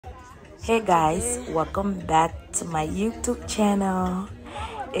Hey guys, welcome back to my YouTube channel.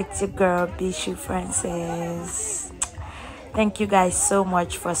 It's your girl Bishu Francis. Thank you guys so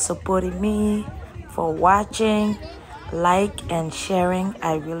much for supporting me, for watching, like and sharing.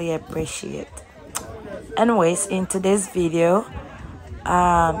 I really appreciate it. Anyways, in today's video,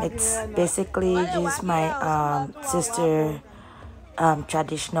 it's basically just my sister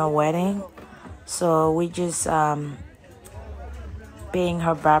traditional wedding. So we just paying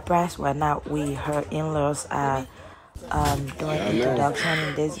her bride price. Well, not we, her in-laws are doing introduction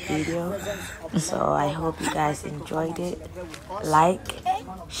in this video. So I hope you guys enjoyed it. Like,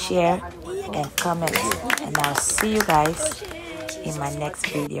 share and comment, and I'll see you guys in my next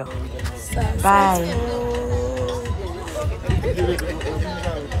video. Bye.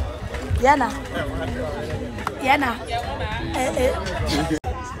 Yana.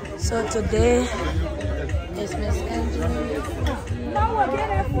 So today is Miss Angie.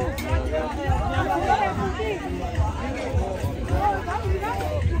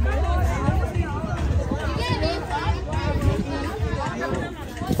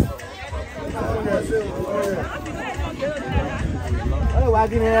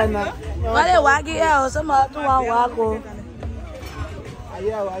 Wale wagi yao sama tu wako.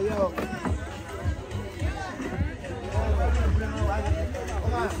 Ayo.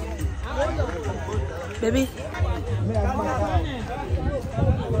 Baby.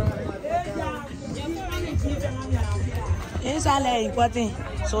 It's all important.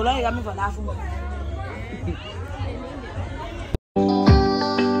 So long you got me for laughing.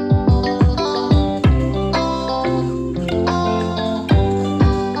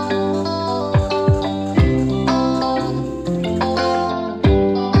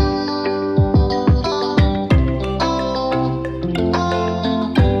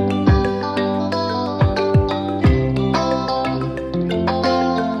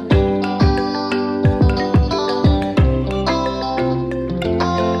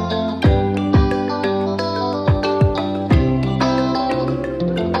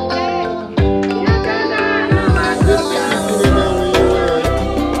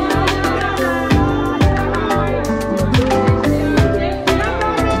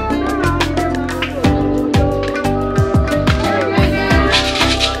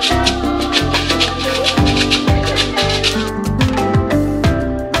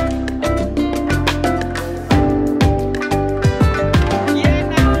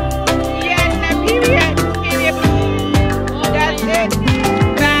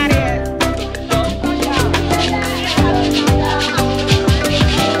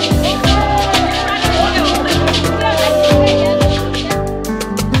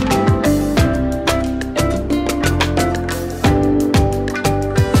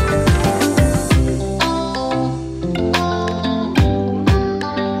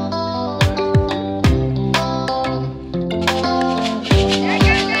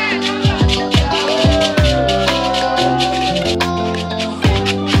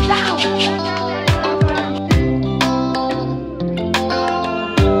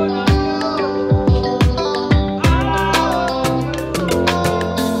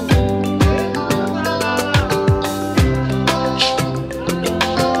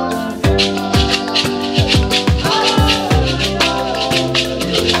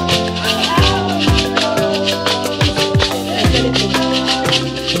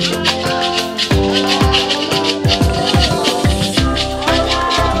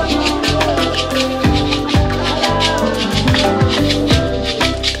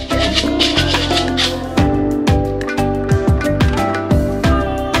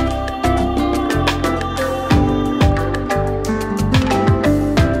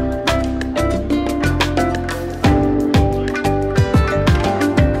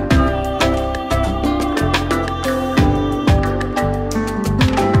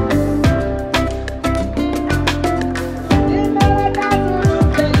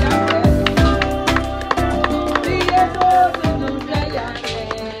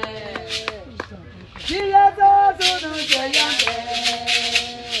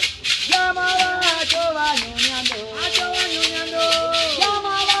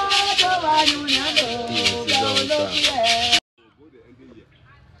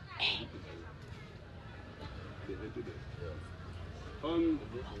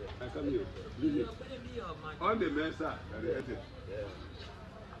 On the men's side, the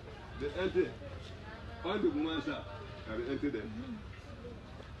enter. On the woman's side, the enter them.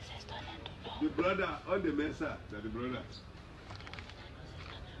 The brother on the men's side, the brother.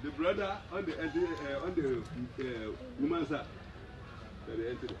 The brother on the woman's side, the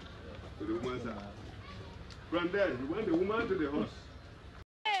enter to the woman's side. From there, you want the woman to the horse.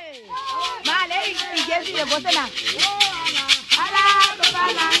 Hey! You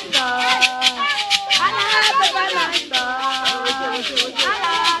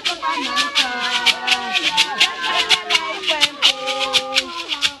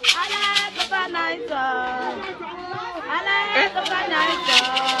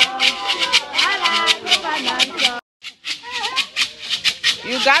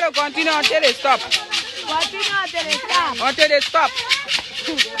gotta continue until they stop. Continue until they stop. Until they stop.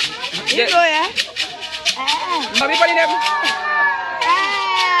 You go, yeah? Some people in them.